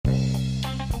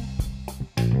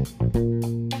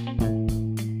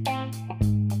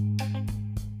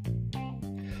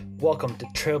Welcome to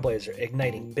Trailblazer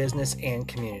Igniting Business and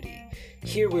Community.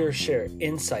 Here we'll share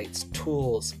insights,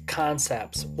 tools,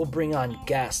 concepts. We'll bring on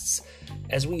guests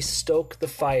as we stoke the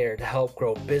fire to help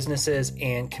grow businesses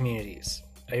and communities.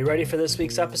 Are you ready for this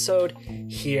week's episode?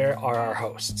 Here are our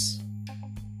hosts.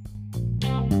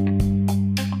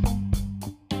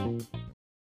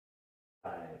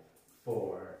 Five,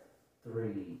 four,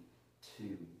 three,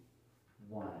 two,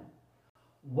 one.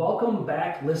 Welcome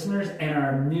back, listeners, and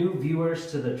our new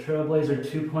viewers to the Trailblazer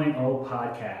 2.0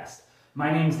 podcast.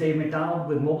 My name is Dave McDonald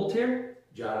with Mobiletier.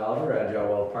 John Oliver at Agile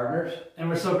Wealth Partners. And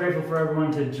we're so grateful for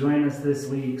everyone to join us this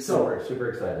week. Super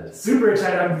excited. Super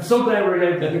excited. I'm so glad we're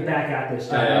going to get back at this,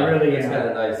 John. I really It's am. kind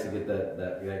of nice to get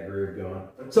that groove going.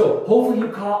 So hopefully you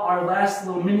caught our last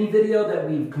little mini video that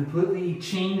we've completely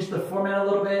changed the format a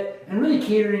little bit and really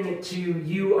catering it to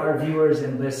you, our viewers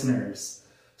and listeners.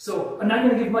 So I'm not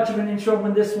going to give much of an intro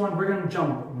in this one. We're going to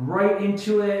jump right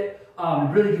into it.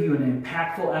 Really give you an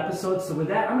impactful episode. So with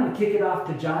that, I'm going to kick it off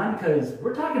to John because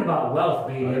we're talking about wealth,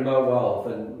 baby. Talking about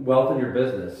wealth in your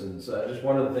business. And so just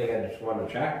one of the things I just wanted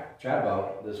to chat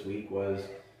about this week was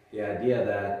the idea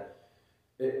that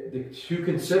to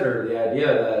consider the idea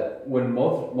that when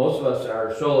most of us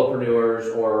are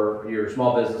solopreneurs or you're a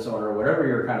small business owner, whatever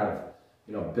your kind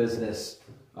of business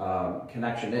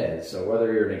connection is. So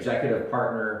whether you're an executive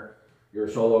partner, you're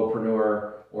a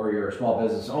solopreneur, or you're a small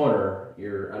business owner,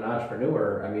 you're an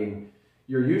entrepreneur, I mean,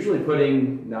 you're usually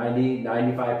putting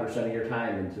 95% of your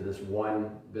time into this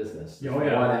one business, one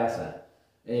asset.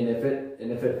 And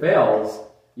if it fails,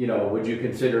 would you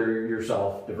consider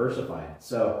yourself diversified?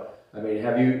 So, I mean,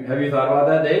 have you thought about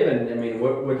that, Dave? And I mean,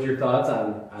 what's your thoughts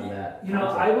on that?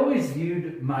 I've always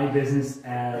viewed my business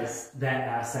as that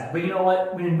asset. But you know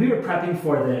what? When we were prepping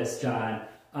for this, John,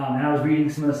 and I was reading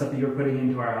some of the stuff that you were putting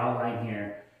into our outline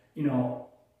here,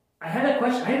 I had a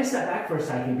question. I had to step back for a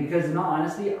second because, in all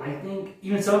honesty, I think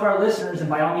even some of our listeners, and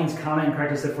by all means comment and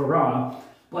correct us if we're wrong,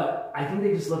 but I think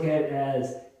they just look at it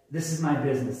as, this is my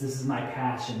business, this is my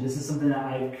passion, this is something that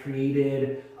I've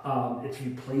created, it's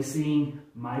replacing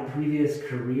my previous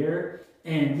career,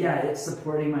 and yeah, it's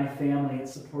supporting my family,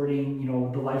 it's supporting,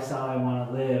 the lifestyle I want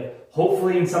to live.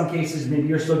 Hopefully, in some cases, maybe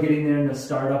you're still getting there in the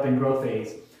startup and growth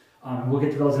phase. We'll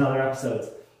get to those in other episodes.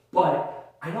 But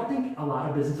I don't think a lot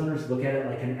of business owners look at it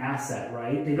like an asset,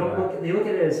 right? They don't they look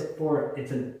at it as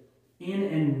it's an in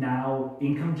and now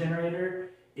income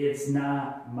generator. It's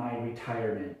not my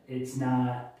retirement. It's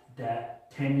not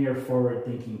that 10-year forward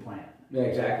thinking plan. Yeah,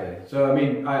 exactly. So, I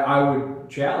mean, I would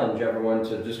challenge everyone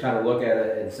to just kind of look at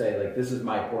it and say, like, this is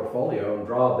my portfolio, and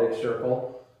draw a big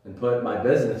circle and put my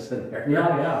business in there.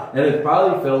 Yeah. And it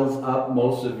probably fills up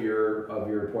most of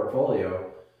your portfolio.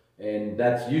 And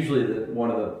that's usually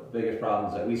one of the biggest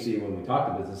problems that we see when we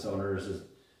talk to business owners is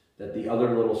that the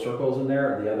other little circles in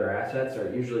there, or the other assets,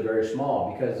 are usually very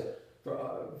small because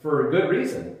for a good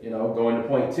reason. Going to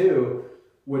point two,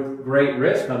 with great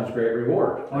risk comes great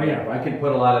reward. Oh yeah. If I can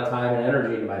put a lot of time and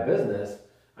energy into my business,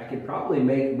 I can probably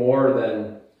make more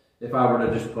than if I were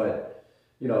to just put,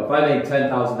 if I make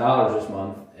 $10,000 this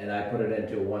month and I put it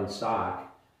into one stock,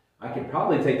 I could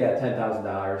probably take that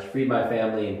 $10,000, feed my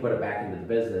family, and put it back into the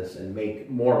business and make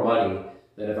more money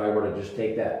than if I were to just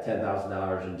take that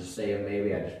 $10,000 and just say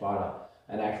maybe I just bought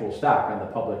an actual stock on the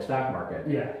public stock market.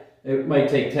 Yeah. It might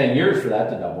take 10 years for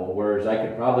that to double, whereas I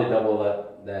could probably double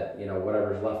that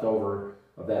whatever's left over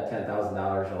of that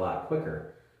 $10,000 a lot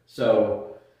quicker. So,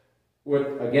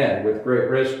 with great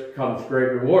risk comes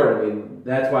great reward. I mean,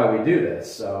 that's why we do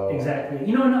this. So exactly.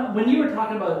 When you were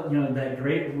talking about that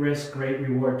great risk, great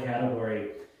reward category,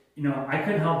 I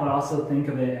couldn't help but also think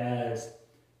of it as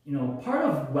part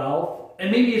of wealth,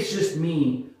 and maybe it's just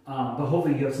me, but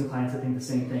hopefully you have some clients that think the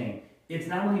same thing. It's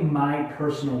not only my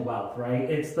personal wealth, right?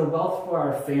 It's the wealth for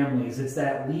our families. It's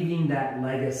that leaving that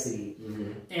legacy.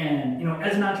 Mm-hmm. And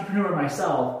as an entrepreneur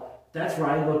myself, that's where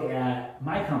I look at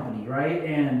my company, right?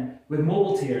 And with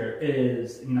Mobiletier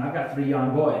is, I've got 3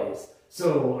 young boys.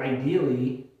 So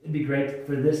ideally, it'd be great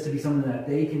for this to be something that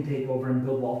they can take over and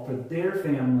build wealth for their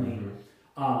family.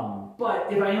 Mm-hmm.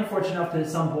 But if I am fortunate enough to at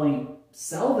some point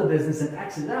sell the business and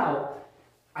exit out,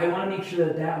 I want to make sure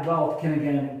that that wealth can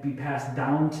again be passed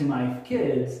down to my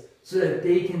kids so that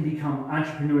they can become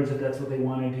entrepreneurs if that's what they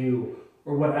want to do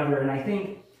or whatever. And I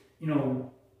think,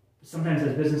 sometimes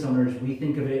as business owners, we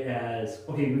think of it as,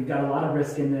 okay, we've got a lot of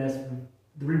risk in this.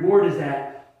 The reward is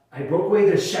that I broke away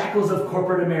the shackles of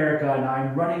corporate America and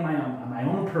I'm running my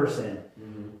own person.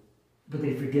 Mm-hmm. But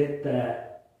they forget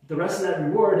that the rest of that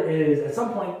reward is, at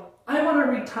some point, I want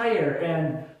to retire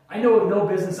and I know of no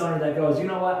business owner that goes, you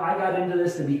know what, I got into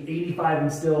this to be 85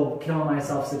 and still killing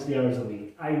myself 60 hours a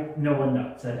week. No one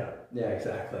knows. I doubt it. Yeah,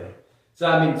 exactly. So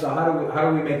I mean, so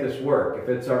how do we make this work? If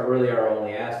it's really our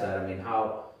only asset, I mean,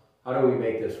 how do we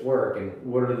make this work, and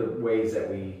what are the ways that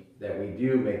we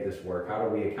do make this work? How do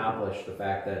we accomplish the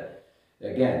fact that,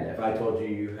 again, if I told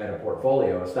you had a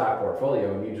portfolio, a stock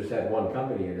portfolio, and you just had one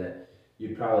company in it,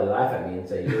 you'd probably laugh at me and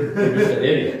say you're just an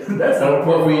idiot. That's not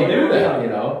what we do that, you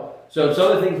know. So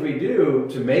some of the things we do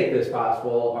to make this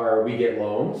possible are we get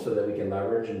loans so that we can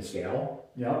leverage and scale.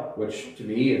 Yeah. Which to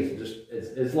me is just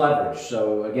it's leverage.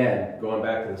 So again, going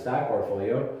back to the stock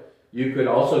portfolio, you could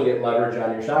also get leverage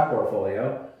on your stock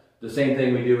portfolio. The same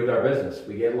thing we do with our business.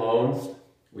 We get loans,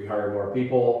 we hire more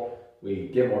people, we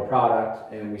get more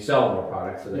product, and we sell more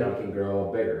product so that we can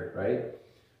grow bigger,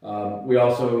 right? We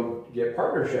also get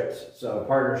partnerships. So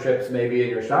partnerships maybe in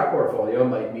your stock portfolio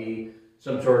might be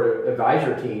some sort of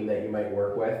advisor team that you might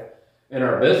work with. In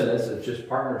our business, it's just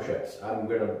partnerships. I'm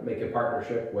going to make a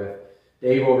partnership with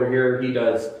Dave over here. He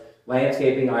does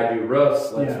landscaping, I do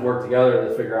roofs. Let's work together.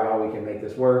 Let's figure out how we can make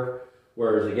this work.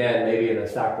 Whereas again, maybe in a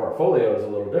stock portfolio is a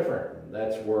little different.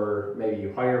 That's where maybe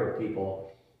you hire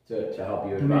people to help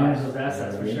you advise. Manage those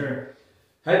assets, for sure.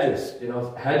 Hedges,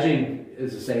 hedging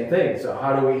is the same thing. So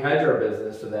how do we hedge our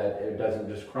business so that it doesn't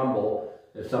just crumble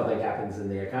if something happens in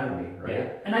the economy, right? Yeah.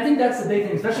 And I think that's the big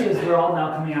thing, especially as we're all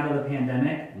now coming out of the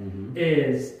pandemic,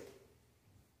 is,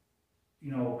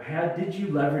 did you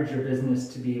leverage your business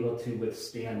to be able to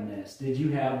withstand this? Did you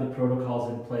have the protocols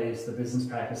in place, the business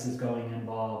practices going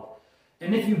involved?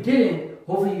 And if you didn't,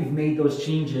 hopefully you've made those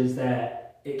changes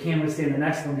that it can withstand the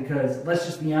next one, because let's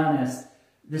just be honest,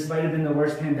 this might have been the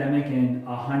worst pandemic in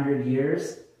 100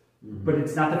 years, but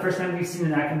it's not the first time we've seen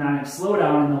an economic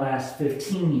slowdown in the last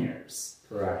 15 years.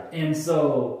 Correct. And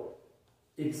so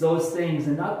it's those things,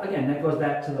 and again, that goes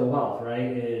back to the wealth,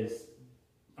 right?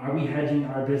 Are we hedging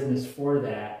our business for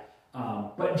that?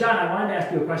 But John, I wanted to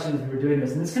ask you a question as we were doing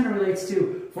this, and this kind of relates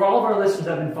to, for all of our listeners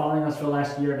that have been following us for the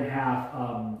last year and a half,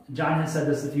 John has said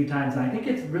this a few times, and I think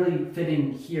it's really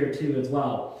fitting here too as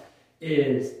well,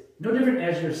 is no different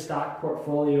as your stock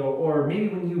portfolio, or maybe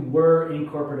when you were in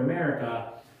corporate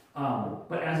America,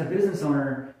 but as a business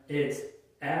owner, it's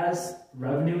as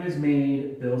revenue is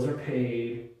made, bills are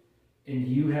paid, and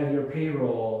you have your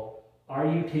payroll, are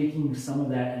you taking some of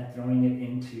that and throwing it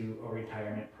into a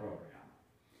retirement program?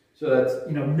 So that's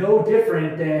no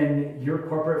different than your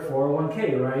corporate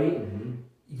 401k, right?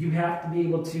 You have to be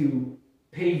able to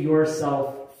pay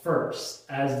yourself first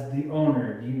as the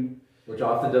owner. Which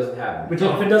often doesn't happen.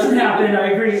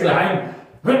 I agree. So, I'm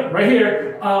right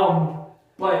here.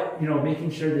 But making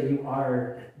sure that you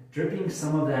are dripping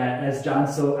some of that, as John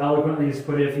so eloquently has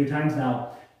put it a few times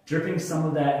now, dripping some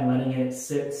of that and letting it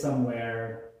sit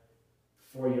somewhere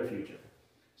for your future.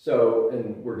 So,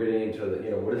 and we're getting into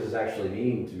what does this actually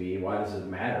mean to me? Why does it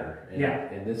matter?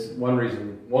 And this is one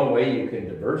way you can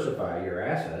diversify your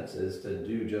assets is to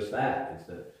do just that. Is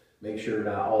to make sure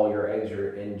not all your eggs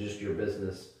are in just your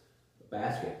business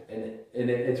basket. And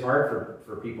it's hard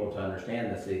for people to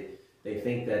understand this. They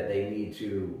think that they need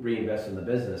to reinvest in the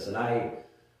business, and I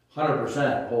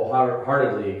 100%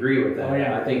 wholeheartedly agree with that. Oh,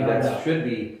 yeah. I think that should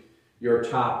be your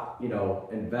top,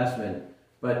 investment,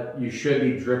 but you should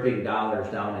be dripping dollars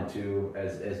down into,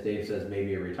 as Dave says,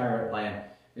 maybe a retirement plan,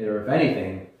 or if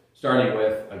anything, starting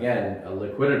with, again, a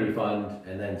liquidity fund,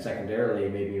 and then secondarily,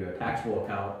 maybe a taxable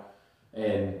account,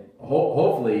 and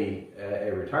hopefully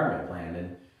a retirement plan.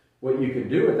 And what you can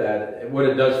do with that, what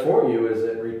it does for you is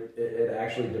it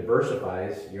actually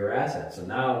diversifies your assets. And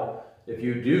now, if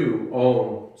you do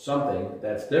own something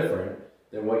that's different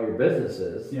than what your business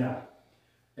is,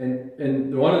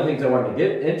 and one of the things I wanted to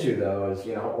get into though is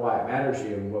why it matters to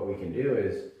you, and what we can do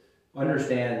is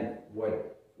understand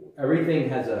what everything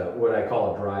has what I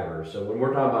call a driver. So when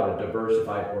we're talking about a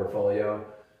diversified portfolio,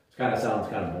 it sounds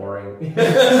kind of boring.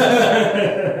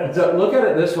 So look at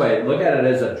it this way. Look at it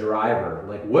as a driver.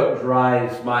 Like, what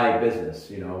drives my business?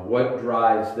 What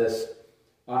drives this?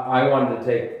 I wanted to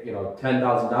take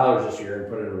 $10,000 this year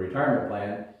and put it in a retirement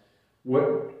plan.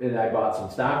 And I bought some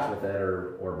stocks with it,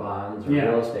 or bonds, or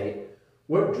real estate.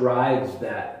 What drives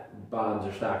that bonds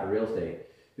or stock or real estate?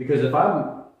 Because if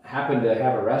I happen to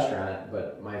have a restaurant,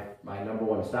 but my number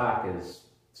one stock is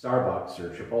Starbucks or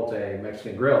Chipotle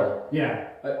Mexican Grill.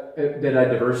 Did I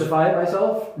diversify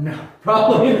myself? No.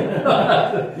 Probably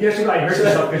not. You actually might hurt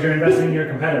yourself because you're investing in your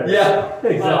competitors. Yeah,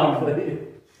 exactly.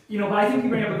 But I think you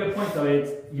bring up a good point though.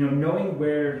 It's, knowing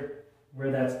where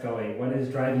that's going, what is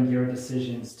driving your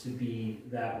decisions to be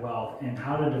that wealth, and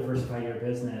how to diversify your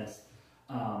business.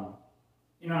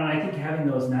 And I think having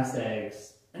those nest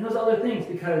eggs and those other things,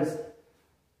 because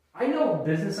I know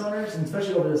business owners, and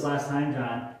especially over this last time,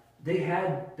 John, they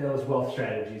had those wealth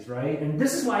strategies, right? And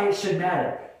this is why it should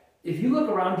matter. If you look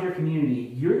around your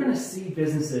community, you're going to see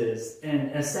businesses,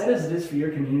 and as sad as it is for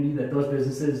your community that those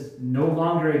businesses no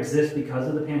longer exist because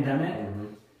of the pandemic,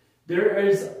 there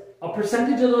is a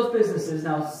percentage of those businesses,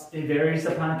 now it varies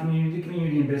upon community to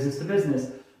community and business to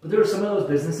business, but there were some of those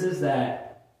businesses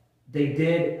that they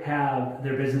did have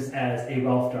their business as a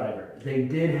wealth driver. They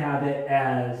did have it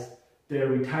as their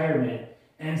retirement.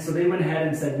 And so they went ahead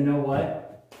and said, you know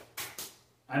what?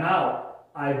 I'm out.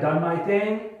 I've done my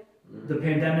thing. The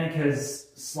pandemic has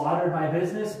slaughtered my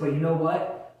business, but you know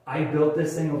what? I built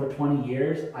this thing over 20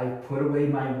 years. I put away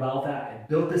my wealth. I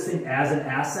built this thing as an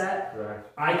asset. Right.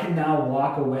 I can now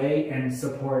walk away and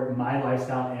support my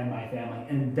lifestyle and my family.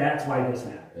 And that's why this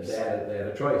matters. They had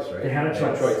a choice, right? They had a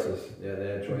choice. Choices. Yeah, they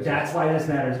had choices. That's why this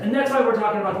matters. And that's why we're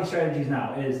talking about these strategies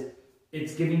now, is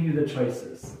it's giving you the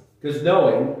choices. Because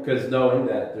knowing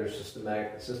that there's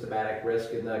systematic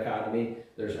risk in the economy,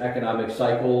 there's economic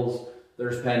cycles,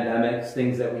 there's pandemics,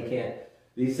 things that we can't.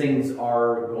 These things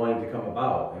are going to come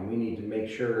about, and we need to make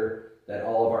sure that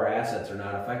all of our assets are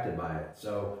not affected by it.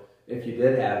 So if you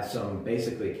did have some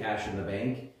basically cash in the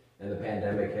bank and the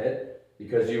pandemic hit,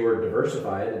 because you were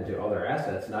diversified into other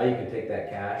assets, now you can take that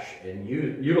cash and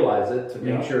utilize it to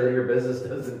make sure that your business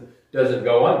doesn't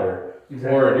go under.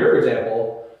 Exactly. Or in your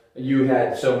example, you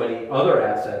had so many other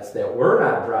assets that were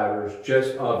not drivers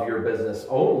just of your business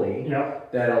only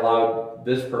that allowed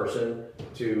this person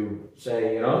to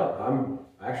say, you know, I'm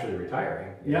actually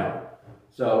retiring. You know?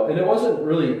 So, and it wasn't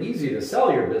really easy to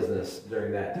sell your business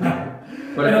during that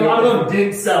time. But and a lot of them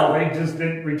didn't sell, they just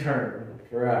didn't return.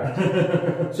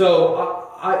 Correct. So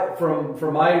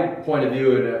from my point of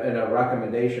view, and a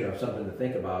recommendation of something to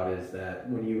think about is that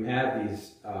when you have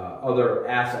these other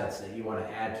assets that you want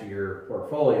to add to your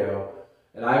portfolio,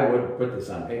 and I would put this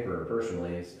on paper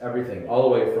personally, it's everything, all the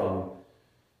way from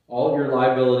all of your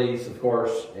liabilities, of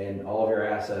course, and all of your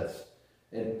assets,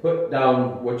 and put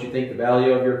down what you think the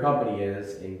value of your company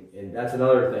is, and that's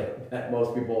another thing that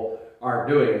most people aren't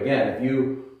doing. Again, if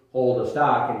you hold a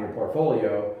stock in your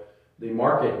portfolio, the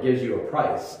market gives you a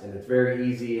price, and it's very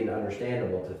easy and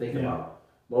understandable to think about.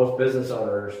 Most business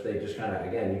owners, they just kind of,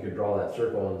 again, you could draw that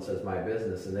circle and it says my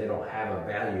business, and they don't have a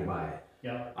value by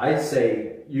it. I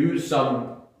say use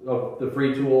some of the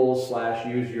free tools /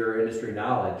 use your industry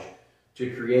knowledge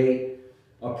to create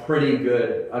a pretty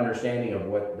good understanding of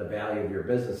what the value of your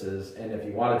business is. And if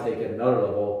you want to take it another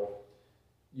level,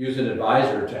 use an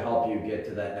advisor to help you get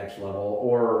to that next level,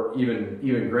 or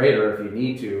even greater if you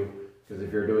need to. Because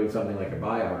if you're doing something like a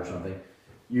buyout or something,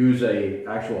 use a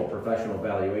actual professional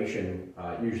valuation,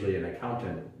 usually an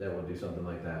accountant that will do something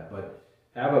like that. But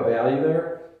have a value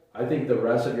there. I think the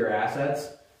rest of your assets,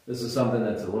 this is something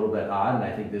that's a little bit odd, and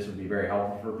I think this would be very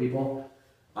helpful for people.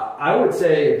 I would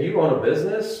say if you own a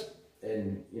business,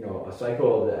 and you know a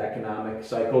cycle, the economic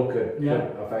cycle could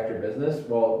affect your business,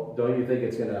 well, don't you think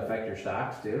it's going to affect your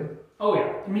stocks too? Oh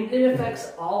yeah, I mean it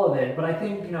affects all of it, but I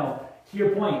think, you know, to your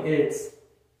point, it's,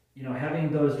 you know,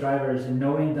 having those drivers and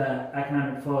knowing the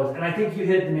economic flows. And I think you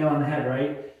hit the nail on the head,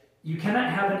 right? You cannot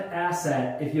have an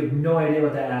asset if you have no idea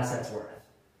what that asset's worth.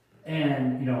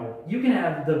 And, you know, you can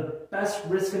have the best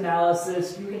risk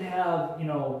analysis, you can have, you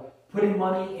know, putting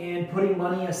money in, putting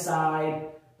money aside,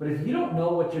 but if you don't know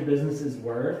what your business is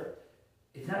worth,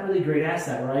 it's not really a great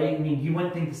asset, right? I mean, you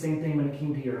wouldn't think the same thing when it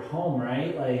came to your home,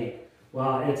 right? Like,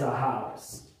 well, it's a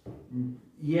house.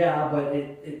 Yeah, but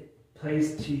it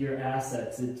plays to your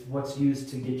assets. It's what's used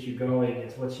to get you going.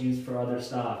 It's what's used for other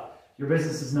stuff. Your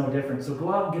business is no different. So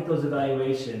go out and get those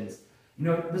evaluations. You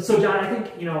know, so John, I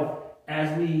think, you know,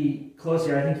 as we close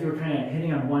here, I think you were kind of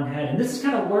hitting on one head, and this is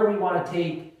kind of where we want to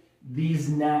take these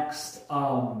next,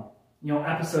 you know,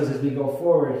 episodes as we go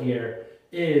forward here,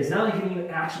 is not only giving you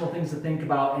actionable things to think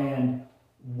about and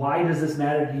why does this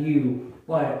matter to you,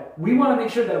 but we want to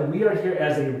make sure that we are here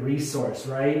as a resource,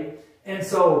 right? And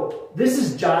so this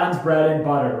is John's bread and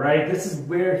butter, right? This is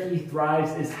where he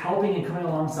thrives, is helping and coming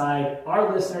alongside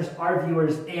our listeners, our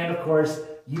viewers, and of course,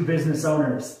 you business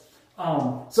owners.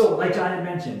 So like John had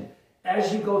mentioned,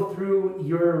 as you go through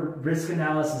your risk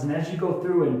analysis and as you go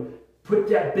through and put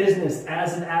that business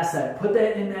as an asset, put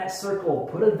that in that circle,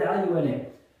 put a value in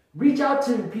it, reach out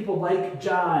to people like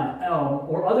John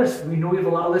or others. We know we have a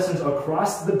lot of listeners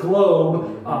across the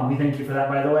globe. We thank you for that,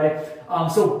 by the way.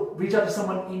 So reach out to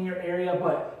someone in your area.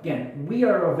 But again, we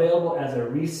are available as a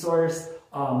resource.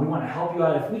 We want to help you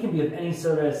out. If we can be of any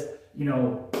service, you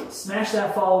know, smash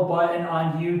that follow button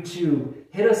on YouTube.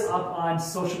 Hit us up on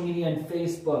social media and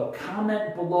Facebook.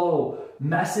 Comment below.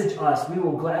 Message us. We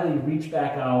will gladly reach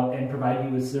back out and provide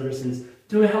you with services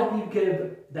to help you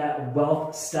give that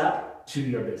wealth step to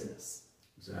your business.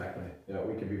 Exactly. Yeah,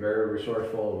 we can be very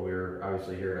resourceful, and we're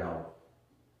obviously here to help.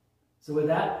 So with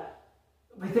that,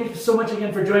 we thank you so much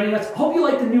again for joining us. Hope you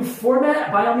like the new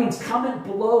format. By all means, comment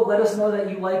below. Let us know that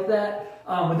you like that.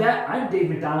 With that, I'm Dave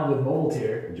McDonald with Mobile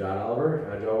Tier. John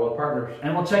Oliver, Joe Wealth Partners.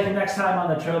 And we'll check you next time on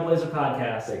the Trailblazer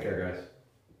Podcast. Take care, guys.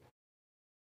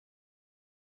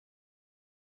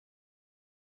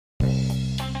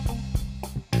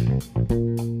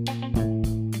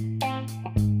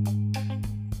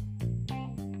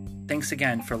 Thanks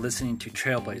again for listening to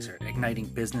Trailblazer, Igniting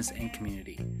Business and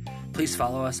Community. Please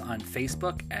follow us on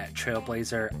Facebook at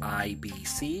Trailblazer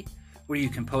IBC, where you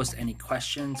can post any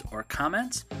questions or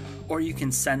comments, or you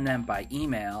can send them by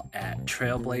email at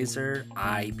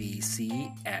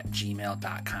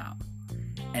trailblazeribc@gmail.com.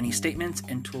 Any statements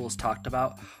and tools talked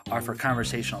about are for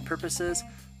conversational purposes.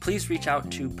 Please reach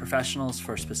out to professionals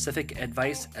for specific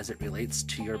advice as it relates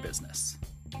to your business.